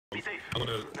I'm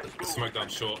gonna smoke down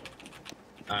short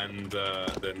and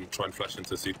then try and flash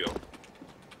into CPL.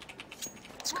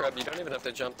 Scrub, you don't even have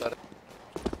to jump that.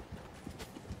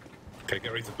 Okay,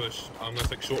 get ready to push. I'm gonna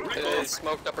take short. It is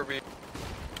smoked upper B.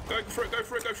 Go for it, go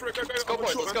for it, go for it, go, go. Let's go,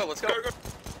 boys, let's go, let's go.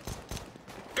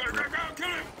 Go, kill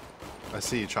him! I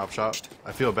see you, chop chop.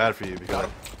 I feel bad for you because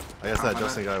I guess that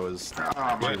Justin guy was.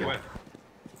 Where?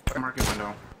 Market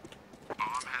window. I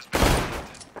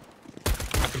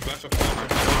can flash up.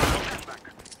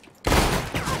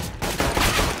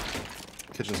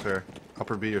 Kitchen spare.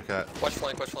 Upper B or cat. Watch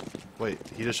flank, watch flank. Wait,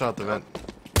 he just shot the vent.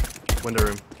 Window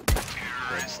room.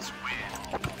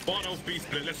 Final B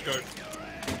split, let's go.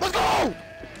 Let's go!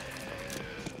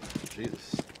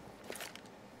 Jesus.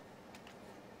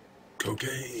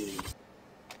 Cocaine.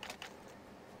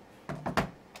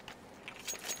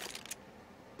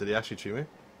 Did he actually cheat me?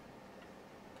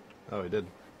 Oh, he did.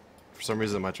 For some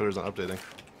reason, my Twitter's not updating.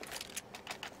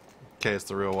 Okay, it's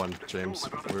the real one, James.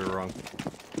 We were wrong.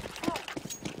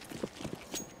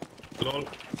 Lol.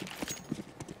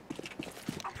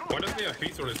 Why doesn't he have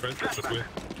pizza on his friends? That's just weird.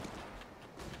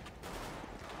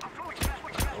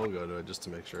 I'll go to it just to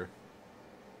make sure.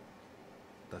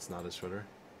 That's not his Twitter.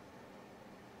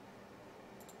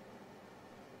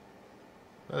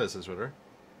 That is his Twitter.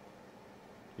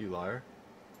 You liar.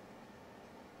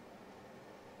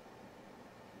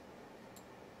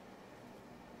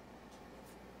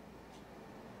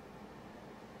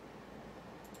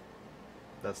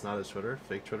 That's not his Twitter?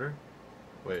 Fake Twitter?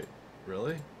 Wait,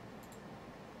 really?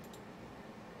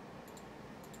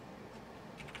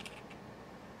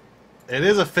 It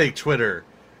is a fake Twitter.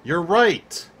 You're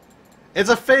right. It's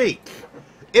a fake.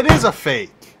 It is a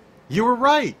fake. You were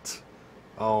right.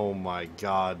 Oh my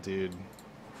god, dude.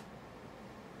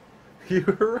 You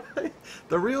were right.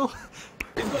 The real...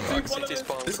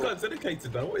 This guy's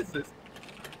dedicated though, what is this?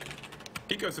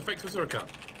 Hiko, it's a fake Twitter account.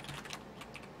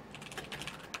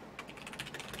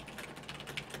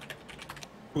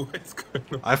 What's going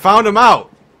on? I found him out.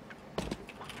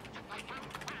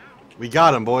 We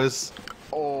got him, boys.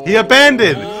 Oh. He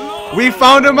abandoned. Oh. We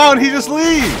found him out and he just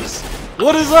leaves.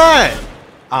 What is that?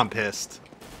 I'm pissed.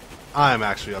 I'm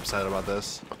actually upset about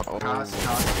this. Oh.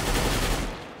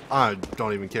 I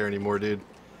don't even care anymore, dude.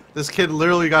 This kid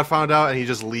literally got found out and he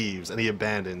just leaves and he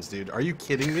abandons, dude. Are you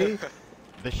kidding me?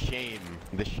 The shame.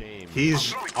 The shame.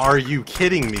 Are you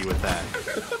kidding me with that?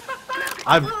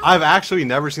 I've actually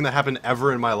never seen that happen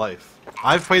ever in my life.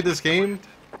 I've played this game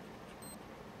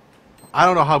I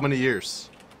don't know how many years,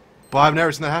 but I've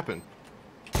never seen that happen.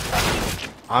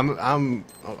 I'm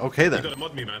okay then. You gotta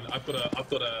mod me, man.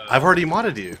 I've already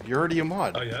modded you. You're already a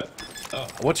mod. Oh yeah. Oh.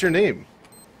 What's your name?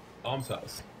 Arms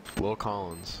House. Will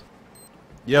Collins.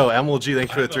 Yo, MLG, thank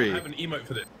you for the 3. I have an emote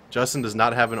for this. Justin does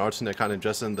not have an alternate account named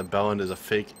Justin. The Bellend is a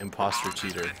fake imposter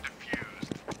cheater.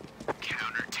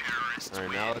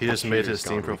 Right, he just made his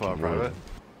Steam profile private.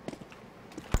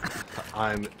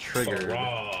 I'm triggered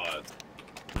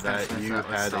that you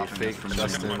had a fake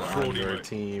Justin on your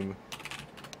team,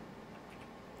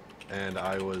 and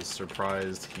I was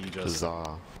surprised he just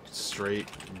straight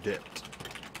dipped.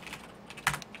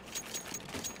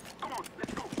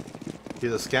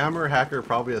 He's a scammer, hacker,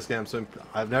 probably a scam. So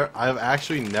I've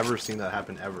actually never seen that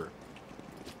happen ever.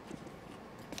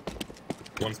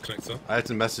 One's connector. I had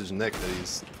to message Nick that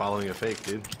he's following a fake,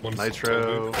 dude. One's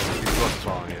Nitro, who else is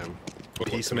following him?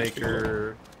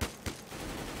 Peacemaker.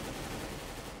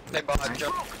 They bought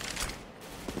jump.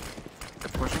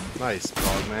 Nice,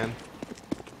 dog man.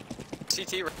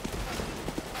 CT. One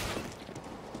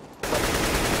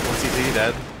CT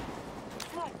dead.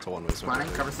 It's a one-way swing.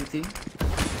 Flying, cover CT.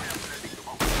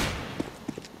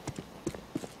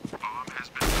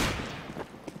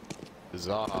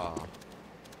 Huzzah.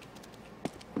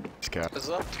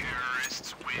 Huzzah.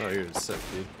 Oh, you're sick,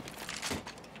 dude.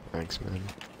 Thanks, man.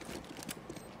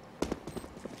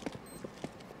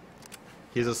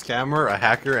 He's a scammer, a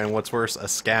hacker, and what's worse, a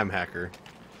scam hacker.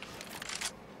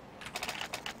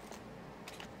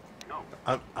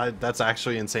 That's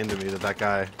actually insane to me that that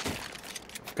guy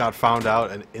got found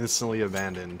out and instantly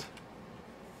abandoned.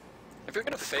 If you're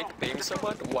gonna fake beam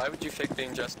someone, why would you fake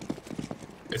beam Justin?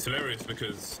 It's hilarious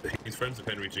because he's friends with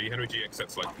Henry G. Henry G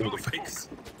accepts like all the fakes.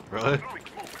 Really?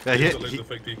 Yeah, he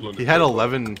had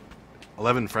 11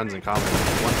 friends in common.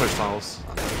 One pushed tunnels.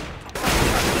 All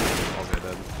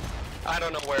dead. I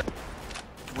don't know where.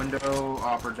 Window,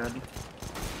 upper dead.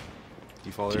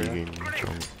 Default area.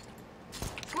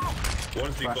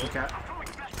 One's default. Cat.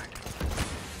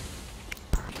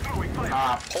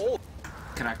 Pole.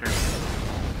 Connector.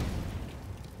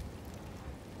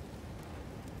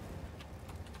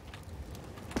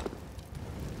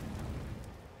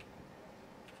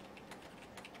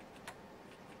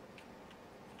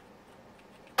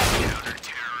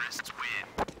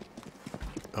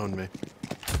 Own me.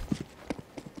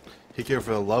 Hiko,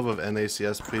 for the love of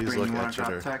NACS, please Green, look you wanna at drop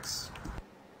Twitter. text?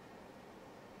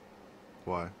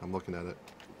 Why? I'm looking at it.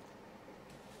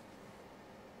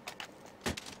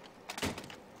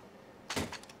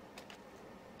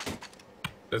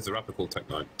 There's a rapper called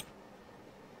Tech9.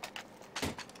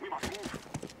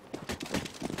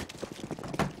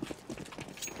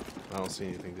 I don't see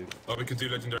anything, dude. Oh, we could do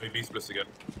Legendary Beast Bliss again.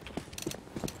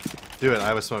 Do it, I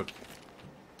have a smoke.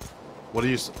 What do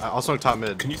you... I'll smoke top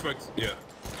mid. Can you smoke? Yeah.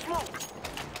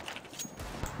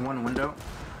 One window.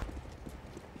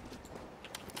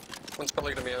 One's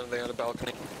probably gonna be on the other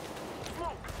balcony.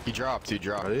 He dropped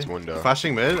Ready? window.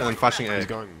 Flashing mid and then flashing A. He's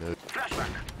going mid.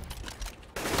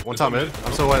 One top mid.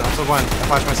 I'm so blind. I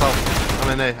flashed myself.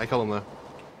 I'm in A. I killed him though.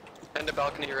 And the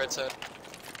balcony, right side.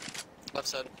 Left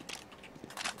side.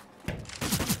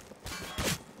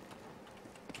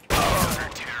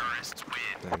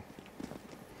 Damn.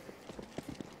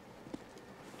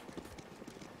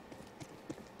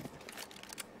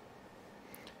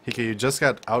 Hiko, you just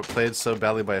got outplayed so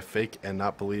badly by a fake and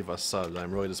not believe us subs.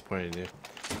 I'm really disappointed in you.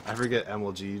 I forget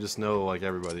MLG. You just know like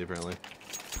everybody apparently.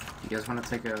 You guys want to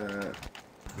take a?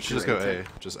 We should just go A.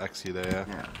 Just X you there.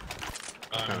 Yeah.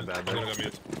 Yeah. Kinda bad, I'm though. gonna go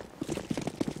mute.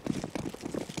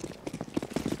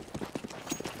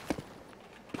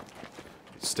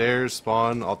 Stairs,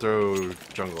 spawn. I'll throw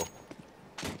jungle.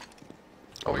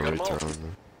 Oh, we got them all.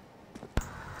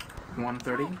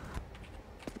 130.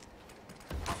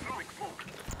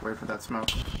 Wait for that smoke.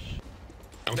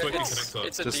 I'm smoking connector.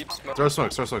 It's a Just deep smoke. throw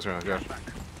smokes right now. Go.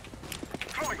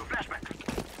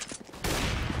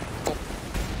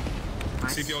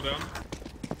 Nice. CPL down.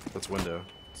 That's window.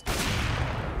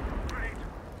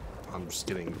 I'm just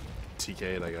getting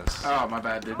TK'd, I guess. Oh, my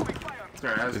bad, dude.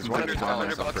 Sorry, I was There's completely one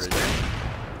blind. Underbox is upgrade.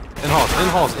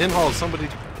 clear. In halls. Somebody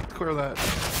clear that.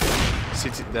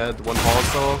 CT dead. One hall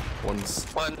still. One's.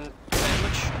 One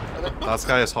sandwich. I think. Last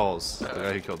guy is halls. The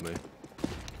guy who killed me.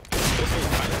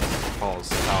 Halls.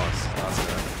 Palace. Last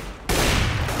guy.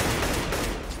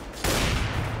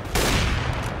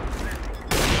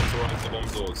 One to run into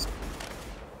bomb doors.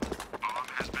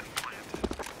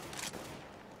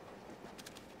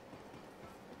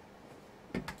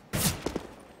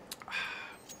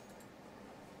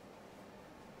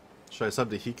 Should I sub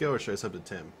to Hiko or should I sub to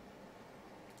Tim?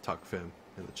 Talk Fim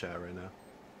in the chat right now.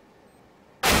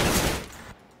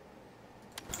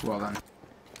 Well done.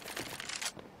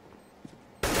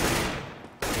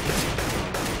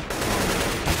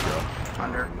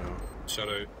 Under. Oh, no.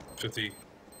 Shadow. Shitty.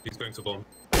 He's going to bomb.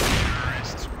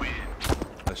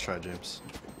 Let's try, James.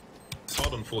 It's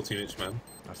hard on 14-inch, man.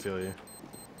 I feel you.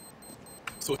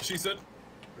 That's what she said.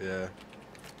 Yeah.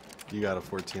 You got a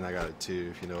 14, I got a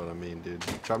 2, if you know what I mean, dude.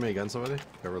 Drop me again, somebody?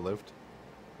 Ever lived?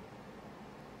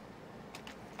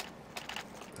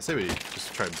 I say we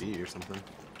just try B or something.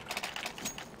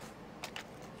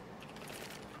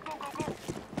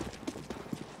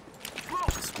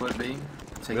 Split B.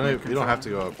 We don't have to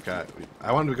go up, cat.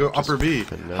 I wanted to go upper B.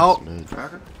 Finesse How? mid. Okay.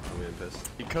 I'm getting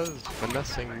pissed. Because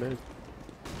finessing mid.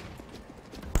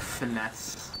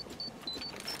 Finesse.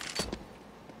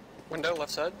 Window,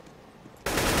 left side.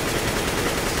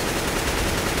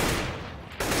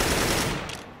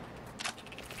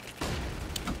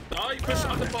 Oh, you pushed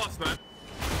it under fast, man.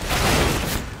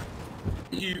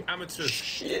 You amateur.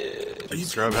 Shit.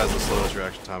 Scrub has the slowest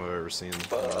reaction time I've ever seen in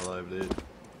my life, dude.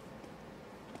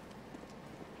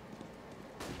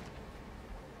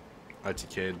 I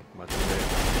TK'd my teammate.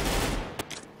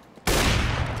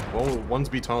 One's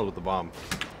B tunneled with the bomb.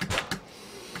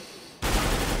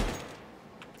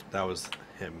 That was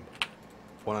him.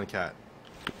 One on cat.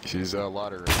 She's a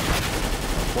lottery.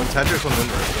 One Tetris, one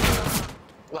window.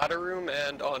 Ladder room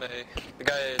and on A. The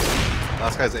guy is.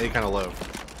 Last guy's A kind of low.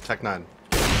 Tech 9.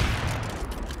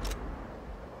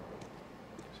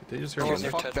 Did you just hear Oh, him? yeah.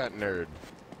 Fuck that nerd.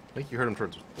 I think you heard him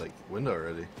towards like window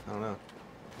already. I don't know.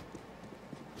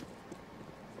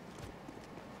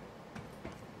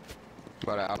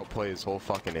 About to outplay his whole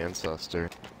fucking ancestor.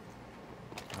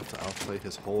 I have to outplay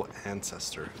his whole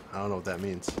ancestor. I don't know what that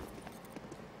means.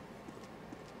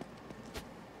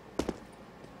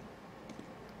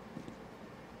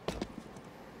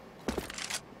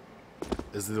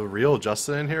 Is the real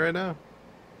Justin in here right now?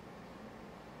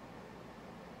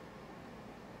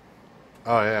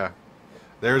 Oh yeah.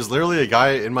 There's literally a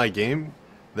guy in my game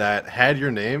that had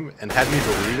your name and had me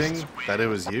believing that it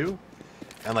was you,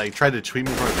 and like tried to tweet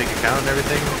me from a fake account and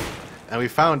everything. And we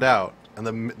found out,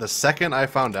 and the second I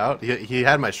found out, he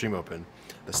had my stream open.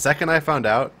 The second I found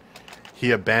out,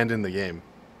 he abandoned the game.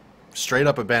 Straight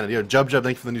up abandoned. Yo, Jub,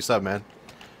 thank you for the new sub, man.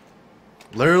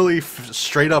 Literally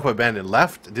straight up abandoned.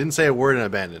 Left, didn't say a word in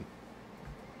abandoned.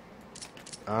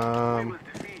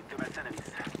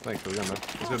 Thanks for the gun, man.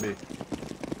 It's gonna be.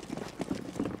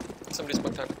 Somebody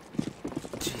smoked time.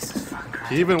 Jesus fucking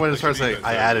Christ. He even went as far as saying,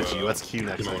 I added you. Let's queue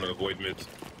next I want time. to avoid mid.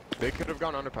 They could have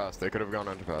gone underpass. They could have gone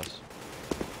underpass.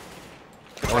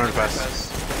 One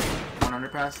underpass. One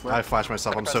underpass. I Left. flashed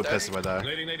myself. I'm so Underpass pissed if I die.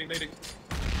 Nading.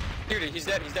 Dude, he's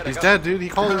dead. He's dead. He's dead, dude. He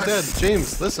called he's dead.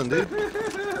 James, listen, dude.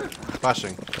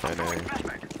 Flashing. I know.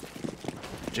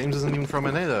 James isn't even from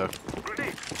NA though.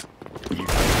 You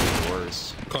guys are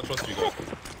worse. Can't trust you guys.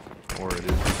 Or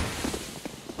dude.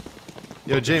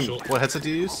 Yo, James, what headset do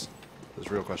you use? That's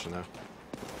a real question now.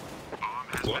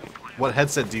 What? What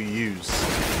headset do you use?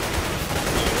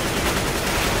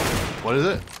 What is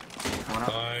it?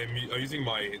 I'm using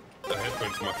my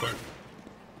headphones from my phone.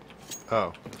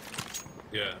 Oh.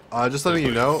 Yeah. Just letting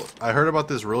you know, I heard about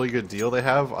this really good deal they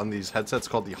have on these headsets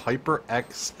called the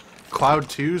HyperX Cloud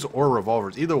 2s or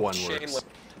Revolvers. Either one works.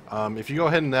 If you go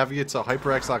ahead and navigate to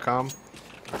hyperx.com,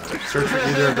 search for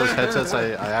either of those headsets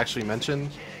I actually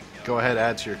mentioned. Go ahead,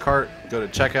 add to your cart, go to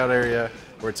checkout area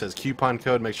where it says coupon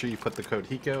code. Make sure you put the code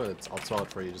Hiko, and I'll spell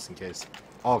it for you just in case.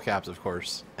 All caps, of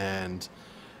course. And,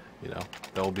 you know,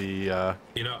 there'll be...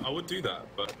 You know, I would do that,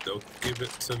 but they'll give it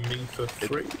to me for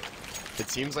free. It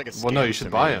seems like a scam. Well, no, you should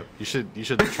to buy me. them. You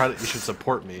should try to. You should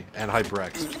support me and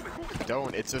HyperX.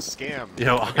 Don't. It's a scam.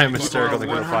 Yo, I'm hysterical. We're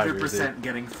Thinking of 5 years, dude. 100%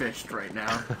 getting fished right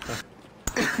now.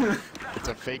 It's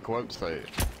a fake website.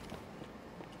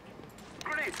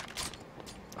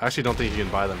 I actually don't think you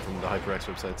can buy them from the HyperX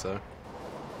website, so.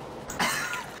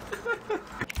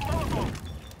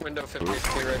 Window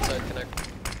 53 right side connect.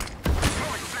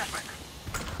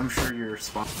 I'm sure you're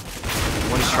spot.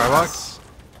 One's Trybox?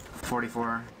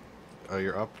 44. Oh,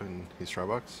 you're up and he's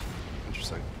Trybox?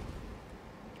 Interesting.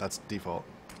 That's default.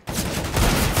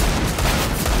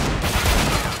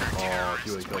 Oh, if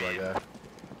you would have killed that guy.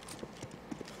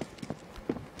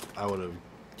 I would have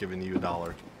given you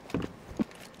 $1.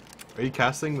 Are you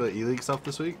casting the E-League stuff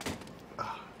this week?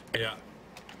 Yeah.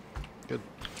 Good.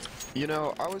 You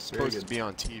know, I was supposed good. to be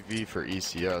on TV for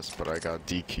ECS, but I got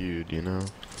DQ'd, you know?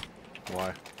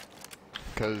 Why?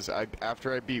 Because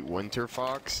after I beat Winter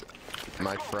Fox,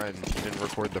 my friend, he didn't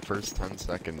record the first 10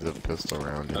 seconds of pistol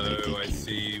round. And he Oh, I DQ'd.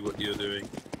 see what you're doing.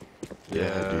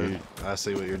 Yeah, dude. I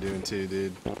see what you're doing too,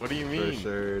 dude. What do you mean? For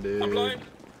sure, dude. I'm blind.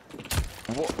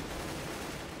 What?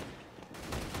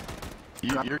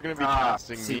 You're gonna be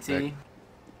casting me. CT.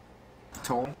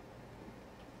 Toll.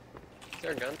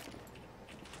 There, gun.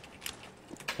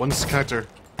 One's connector.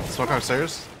 Smoke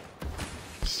upstairs.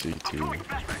 CT.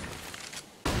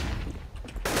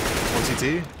 One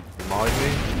CT. Mollied me.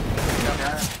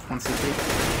 Yeah. One CT.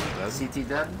 Dead. CT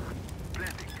dead.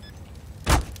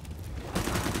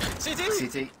 CT!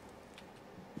 CT.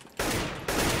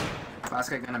 Last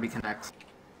guy gonna be connect.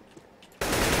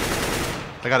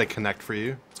 I got a connect for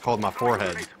you. It's called my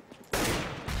forehead.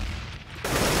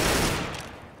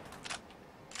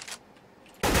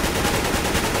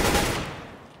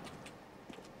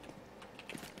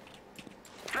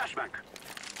 Flashback.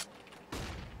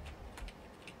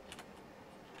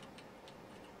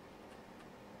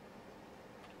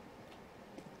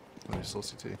 Oh, you're still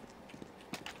CT.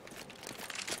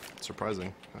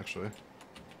 Surprising, actually.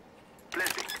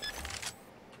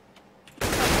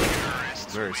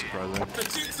 Very surprising.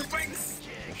 Nice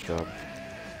job.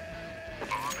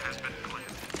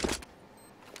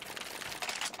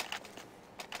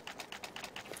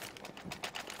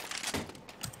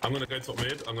 I'm gonna go top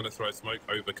mid. I'm gonna throw smoke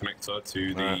over connector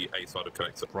to the Alright. A side of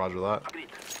connector. Roger that.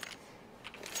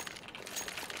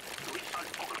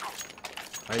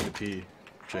 I need to pee,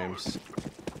 James.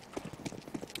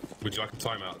 Would you like a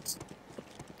timeout?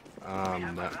 No.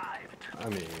 I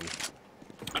mean,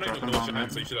 I know you're not gonna wash your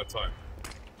hands, so you should have time.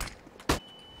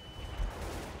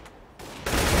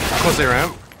 close the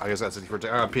ramp. I guess that's it for.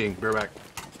 I'm peeing. Bear back.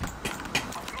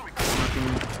 Smoking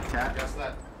cat. Guess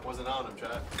that wasn't on him,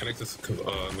 chat. Connector's.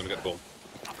 I'm gonna get the bomb.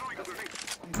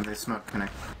 And they smoke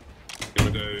connect. You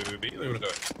wanna go B or you wanna go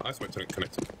A? I smoke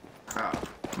connector. Oh,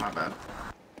 my bad.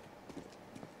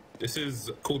 This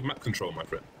is called map control, my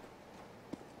friend.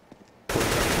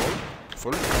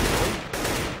 Full?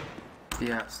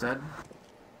 Yeah, it's dead.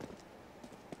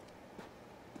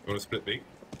 You wanna split B?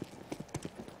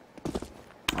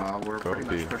 We're Go pretty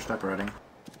B. much pushed up already.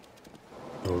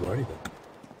 Alrighty then.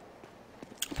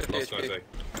 50 Last guy's HP.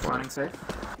 A. Flying safe.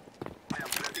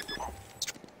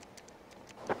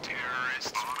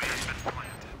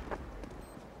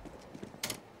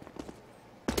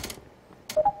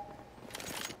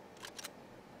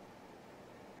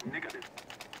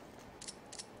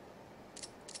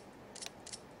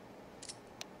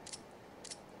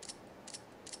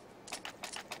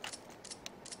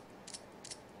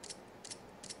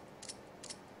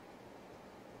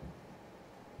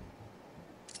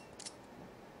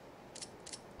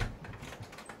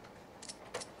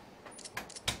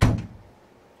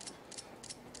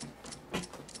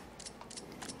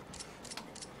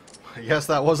 I guess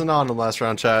that wasn't on the last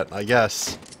round, chat. I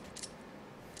guess.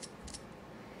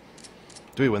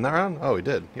 Did we win that round? Oh, we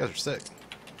did. You guys are sick.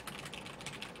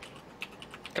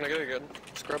 Can I get a good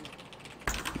scrub?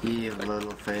 You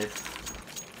little faith.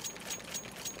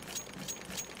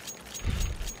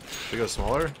 Should we go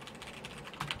smaller?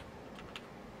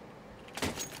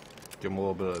 Give him a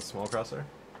little bit of a small crosshair.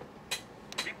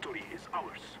 Victory is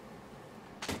ours.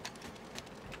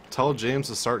 Tell James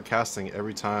to start casting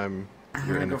every time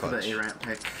you're I'm in the gonna go for clutch. the A-ramp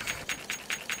pick.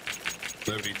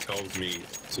 Nobody tells me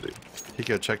to do.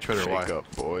 Hiko, check Twitter. Shake Why? up,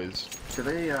 boys. Do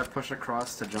they push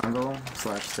across to jungle /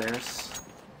 stairs?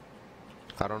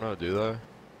 I don't know, do they?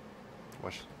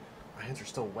 Watch. My hands are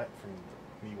still wet from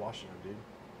me washing them, dude.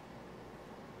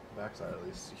 Backside at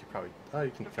least. You could probably. Oh,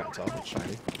 you can count off. It's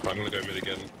shiny. I'm gonna go mid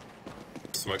again.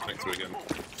 Smoke connector again.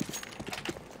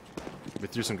 We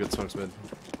threw some good smokes mid.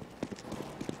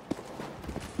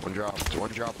 One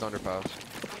dropped underpass.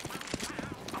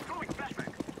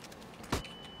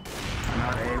 I'm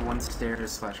out A, one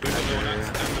stairs / One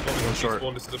One short.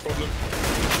 This is the problem.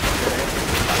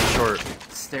 Short.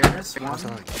 stairs. One.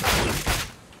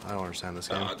 I don't understand this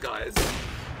game. Guys.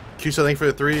 Q said thank you for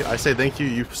the 3. I say thank you.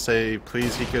 You say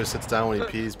please. Hiko sits down when he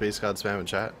pees. Base God spam in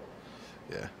chat.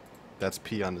 Yeah. That's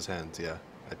pee on his hands. Yeah.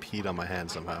 I peed on my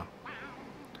hand somehow.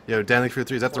 Yo, Dan, thank you for the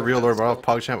 3. Is that the real Lord Barov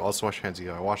PogChamp? Also wash your hands,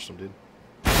 Hiko. I washed them, dude.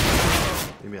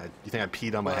 You mean you think I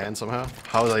peed on my hand somehow?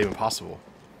 How is that even possible?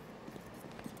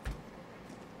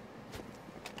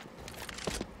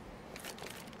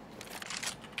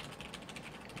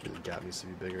 The gap needs to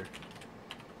be bigger.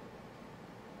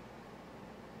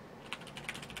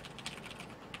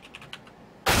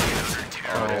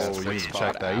 Oh, you need to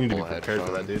check that. You need to be prepared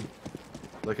for that, dude.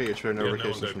 Look at your trigger Yeah, no one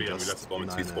notifications go from B. I mean, just that's bomb.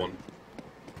 It's 9 spawn.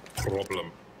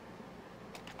 Problem.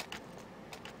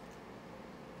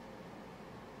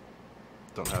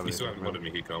 Don't have You any. still haven't modded me,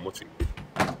 Hiko. I'm watching.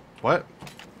 What?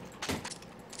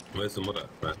 Where's the modder,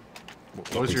 man?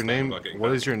 What is your name? Like getting What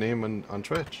back. is your name on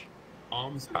Twitch?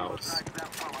 Arms House.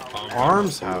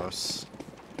 Arms House.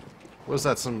 What is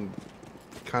that? Some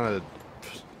kind of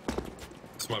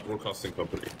It's my broadcasting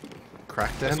company.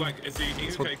 crack den? It's like, it's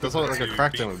the That's what like a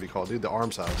crack den would be called, dude. The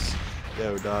Arms House.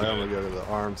 Yo, dog, I'm gonna go to the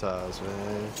Arms House,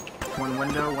 man. One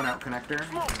window, one out connector.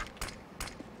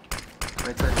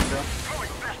 Right side window.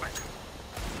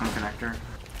 One connector.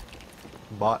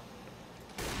 Bot.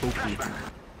 Hoopy.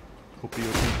 Hoopy,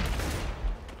 hoopy.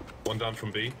 One down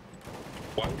from B.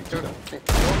 Why would you do that?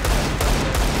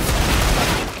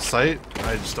 Sight?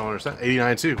 I just don't understand.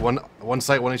 89 too. One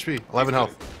sight, 1 HP. 11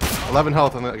 health. 11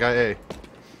 health on that guy A.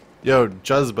 Yo,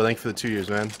 Juzba, thank you for the 2 years,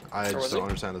 man. I Or just was don't he?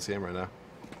 understand this game right now.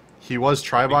 He was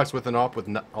Tribox with an op with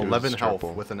 11 health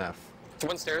triple. with an F.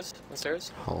 One stairs. One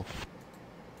stairs. Oh.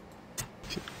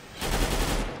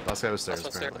 Last guy was stairs,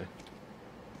 Last one apparently.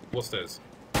 What's this?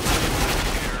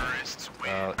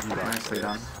 Nicely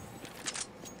done.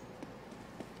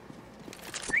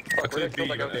 Fuck, took where did I B, go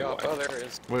back out the you know, op? Oh, there it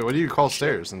is. Wait, what do you call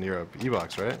stairs in Europe?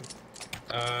 E-box, right?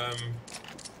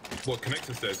 What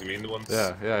connector stairs? You mean the ones?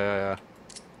 Yeah.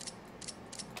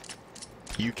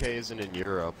 UK isn't in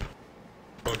Europe.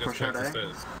 Oh, I guess Push out connector A.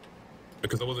 stairs.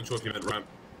 Because I wasn't sure if you meant ramp.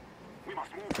 We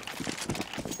must move.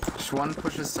 Just one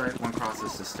pushes side, one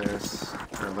crosses the stairs.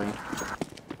 Early.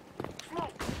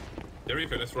 There you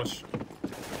go. Let's rush.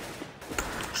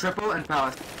 Triple and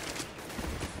palace.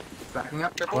 Backing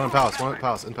up. Triple. One in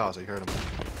palace, in palace, you heard him.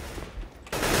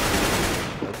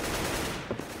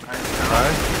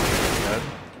 Alright, dead.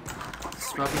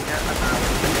 Smoking cat.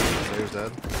 Stairs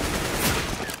dead.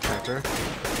 Connector.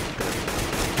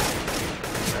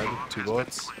 Dead. 2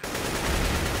 bullets.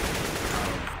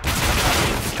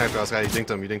 Connector, last guy, you dinked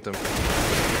him.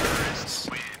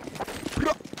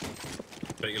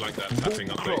 Bet you like that tapping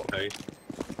update, hey?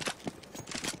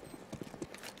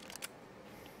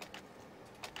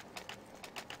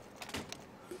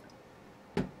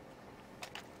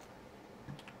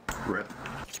 Rip.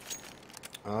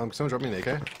 Can someone drop me an AK?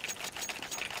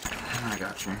 I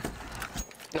got you.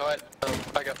 No, I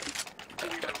got.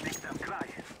 Make them cry.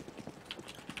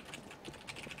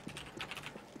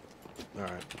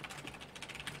 Alright.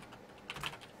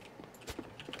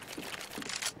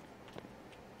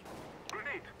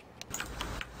 Grenade.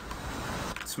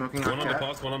 Smoking One on cat.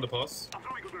 underpass, one underpass. I'm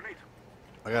throwing a grenade.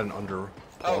 I got an under. Oh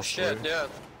pulse shit! for you. Yeah.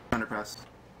 Underpass.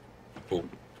 Cool.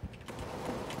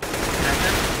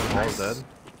 Connector. All is dead.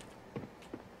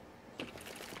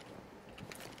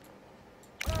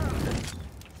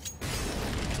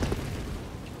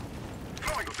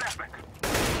 Throwing a flashback.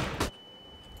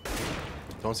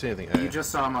 Don't see anything You A. just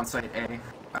saw him on site A.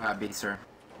 B, sir.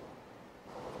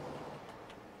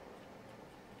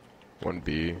 One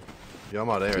B. Yeah, I'm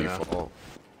out A right now. Default.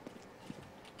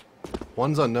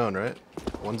 One's unknown, right?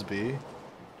 One's B.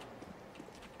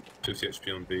 50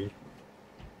 HP on B.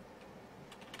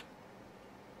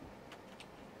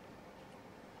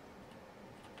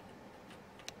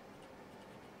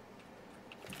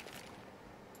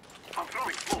 I'm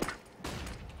throwing smoke.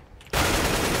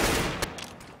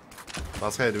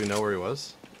 Last guy, do we know where he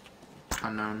was?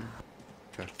 Unknown.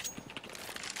 Okay.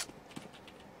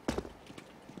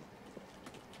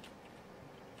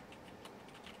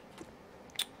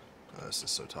 Oh, this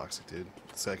is so toxic, dude.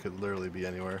 This guy could literally be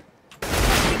anywhere.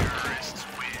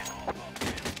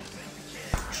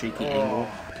 Cheeky angle.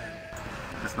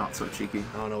 It's not so cheeky.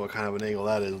 I don't know what kind of an angle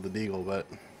that is with the deagle, but...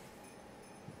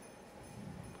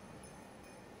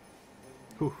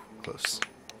 Whew, close.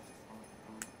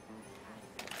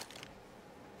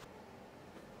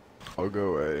 I'll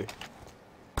go A.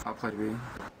 I'll play B.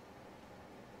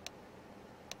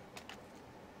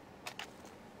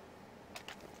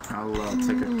 I'll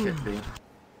take a kit B.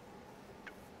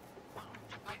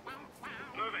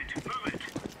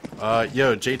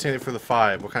 Yo, J10 for the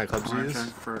 5. What kind of clubs do you Orange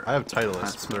use? for- I have Titleist,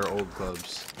 That's- but they're old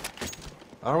clubs.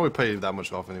 I don't really play that much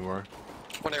golf anymore.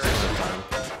 One area. Time.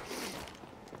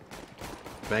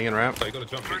 Banging ramp. So you gotta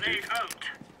jump in, dude.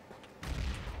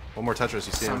 One more Tetris,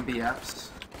 you see Some him. B apps.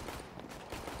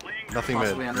 Nothing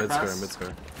mid. Possibly Mid square, underpass. mid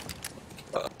square.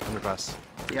 Underpass.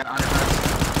 Yeah, underpass.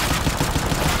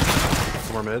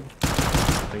 One more mid.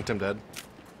 Think Tim dead.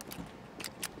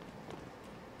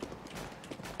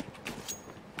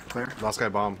 Clear. Last guy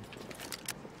bomb.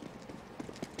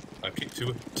 I picked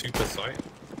two per site.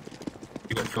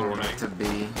 You got 4 on Going to A.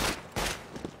 B.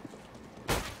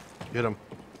 Hit him.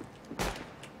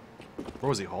 Where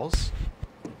was he? Halls?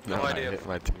 No I idea. hit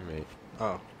my teammate.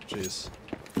 Oh, jeez.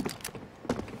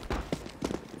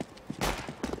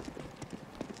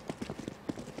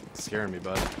 Scaring me,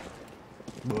 bud.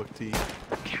 Book T.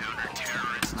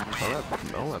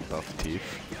 I'll let buff teeth.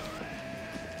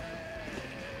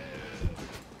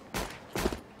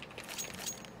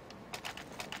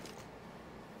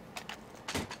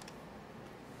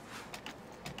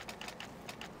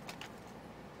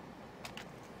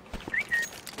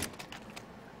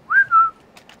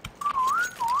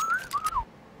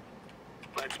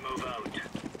 Let's move out.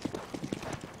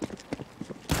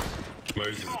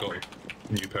 Moses has got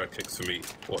a new pair of kicks for me.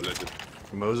 What a legend.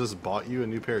 Moses bought you a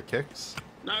new pair of kicks?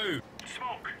 No!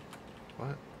 Smoke.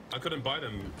 What? I couldn't buy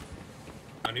them.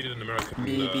 I needed an American.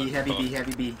 B, B, heavy B, card.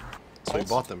 heavy B. So he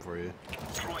bought them for you.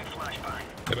 Throwing flashbang.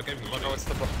 Yeah, but gave him the money. Oh, it's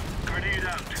the Grenade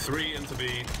out. 3 into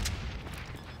B.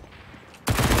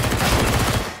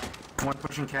 One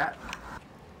pushing cat.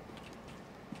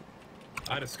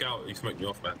 I had a scout. He smoked me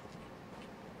off, man.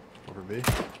 Over B.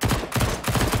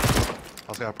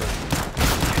 Last guy up right.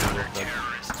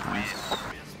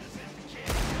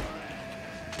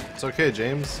 It's okay,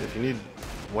 James. If you need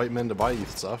white men to buy you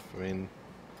stuff, I mean,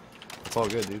 it's all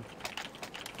good, dude.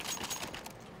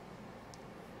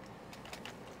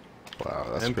 Wow,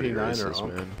 that's pretty MP9 or racist,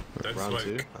 ump? man. Don't Round smoke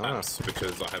 2? I don't know. apps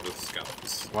because I have a scout.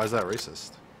 Why is that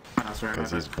racist? That's very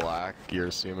Because he's nice. black, you're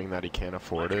assuming that he can't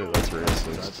afford it? That's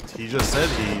racist. He just said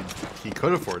he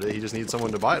could afford it. He just needs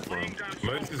someone to buy it for him.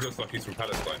 Moses looks like he's from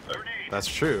Palestine, though. That's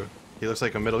true. He looks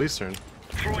like a Middle Eastern,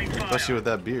 Throwing fire. especially with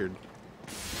that beard.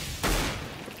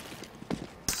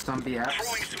 Some B apps.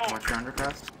 Throwing smoke. Watch your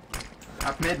underpass.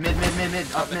 Up mid.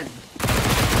 Up mid.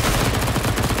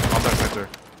 Contact sector.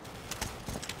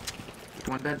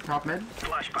 One mid, top mid.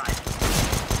 Flashbang.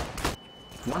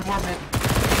 One more mid.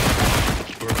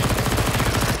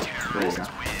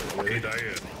 There you go.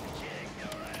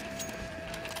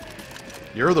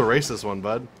 You're the racist one,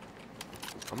 bud.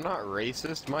 I'm not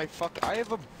racist.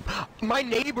 My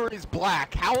neighbor is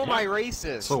black. How am I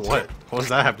racist? So what? What does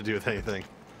that have to do with anything?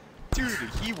 Dude,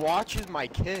 he watches my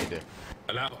kid.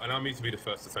 Allow me to be the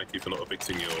first to thank you for not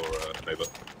evicting your neighbor.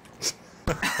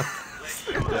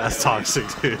 Yeah, that's toxic,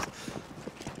 dude.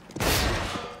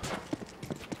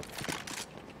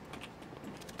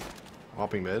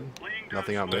 Hopping mid.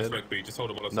 Nothing out Don't mid. smoke B, just hold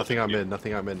him while I Nothing stop out you. mid.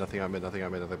 Nothing out mid. Nothing out mid. Nothing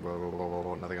out mid.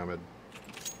 Nothing. Nothing out mid.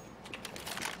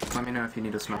 Let me know if you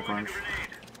need a smoke orange.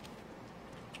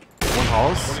 One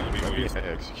halls. That'd be an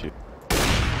execute.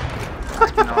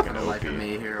 You're not gonna like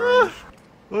me here, orange.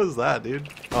 What is that, dude?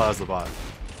 Oh, that's the bot.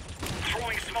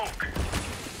 Throwing smoke.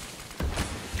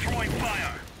 Throwing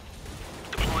fire.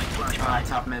 Deploying flashbang.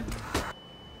 Top mid.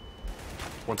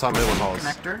 One top mid. One halls.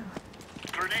 Connector.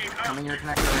 Grenade out. Coming your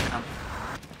connector right now.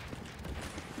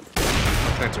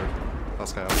 Connector.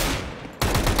 Last guy out.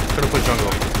 Could've played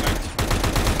jungle.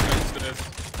 Stairs.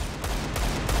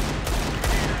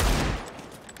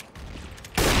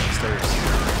 Stairs.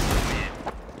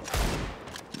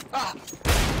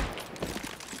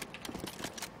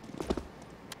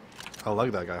 I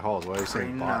like that guy Halls. Why are you saying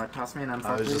Green, bot? toss me an M4,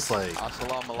 I was just like,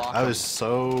 Assalamu alaikum.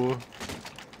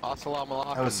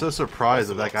 I was so surprised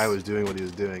that that guy was doing what he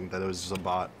was doing. That it was just a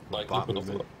bot. Like, Bot look at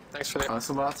movement. Thanks for the.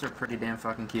 Ocelots are pretty damn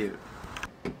fucking cute.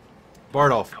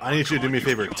 Bardolph, I need you to do me a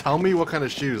favor. Tell me what kind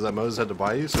of shoes that Moses had to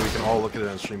buy you, so we can all look at it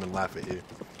on stream and laugh at you.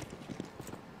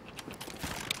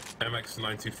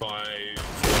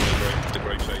 MX95, the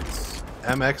grey shades.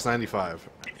 MX95.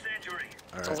 Incendiary.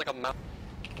 All Sounds right. like a map.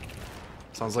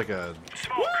 Sounds like a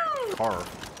Smoke. car.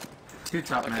 Two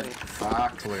top mid.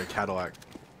 Fuck. Sounds like a Cadillac.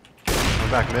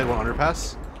 One back mid, one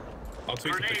underpass. I'll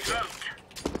tweet the Grenade picture. out.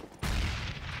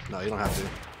 No, you don't have to.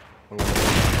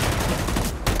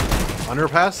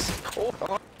 Underpass. Oh,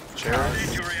 Chair.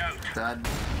 Incendiary out. Dead.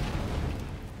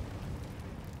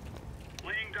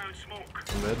 Laying down smoke.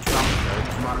 Mid. Mid.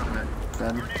 Bottom mid.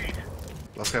 Dead. Grenade.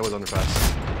 Last guy was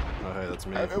underpass. Oh hey, that's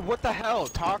me. What the hell?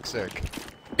 Toxic.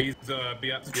 He's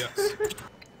BX.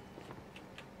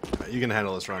 You can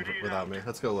handle this round without me.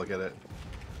 Let's go look at it.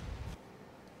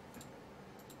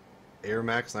 Air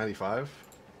Max 95?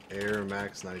 Air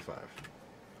Max 95.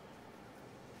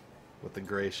 With the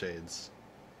gray shades.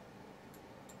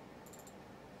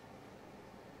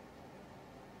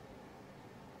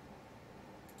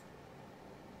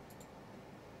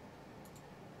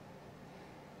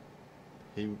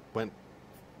 He went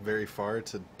very far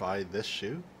to buy this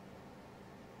shoe?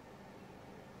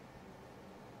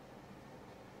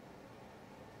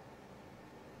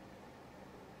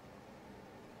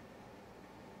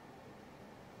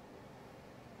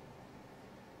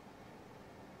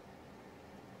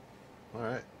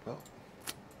 Alright, well,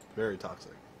 very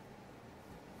toxic.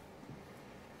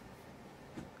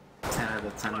 10 out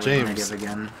of 10 with James. negative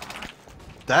again.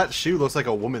 That shoe looks like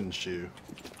a woman's shoe.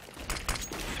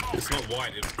 It's not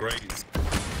white, it's greys.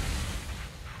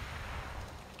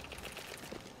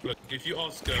 Look, if you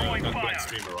ask that black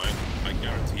streamer, right, I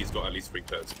guarantee he's got at least 3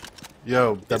 pairs.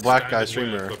 Yo, the It's black guy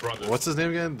standard wear streamer. for brothers. What's his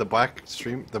name again? The black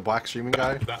streaming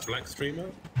guy? That black streamer?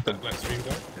 That black stream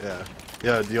guy? Yeah.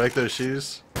 Yo, do you like those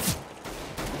shoes?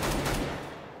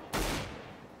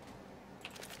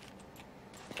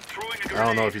 Throwing a I grenade.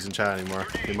 don't know if he's in chat anymore.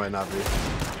 He might not be.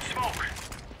 Smoke.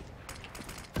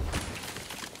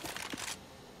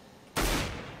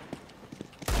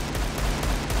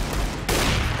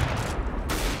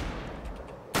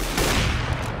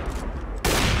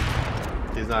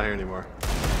 He's not here anymore.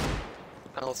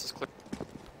 Alice is clear.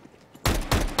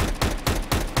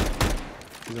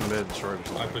 He's in mid, short or I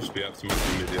something. pushed BX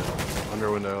must be mid, yeah.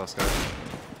 Under window, last guy.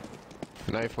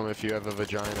 Knife him if you have a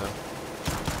vagina.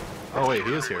 Oh wait,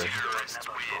 he is here.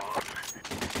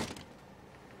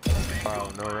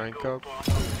 Oh, no rank up?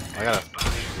 I got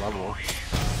a level.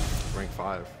 Rank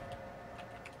 5.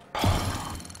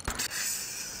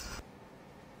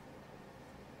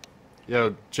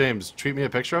 Yo, James, tweet me a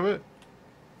picture of it?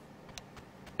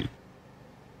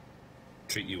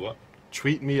 Treat you what?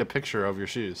 Tweet me a picture of your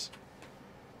shoes.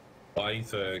 I need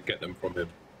to get them from him.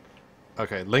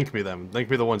 Okay, link me them. Link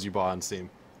me the ones you bought on Steam.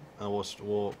 And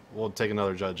we'll take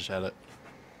another judge at it.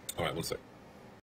 Alright, one sec.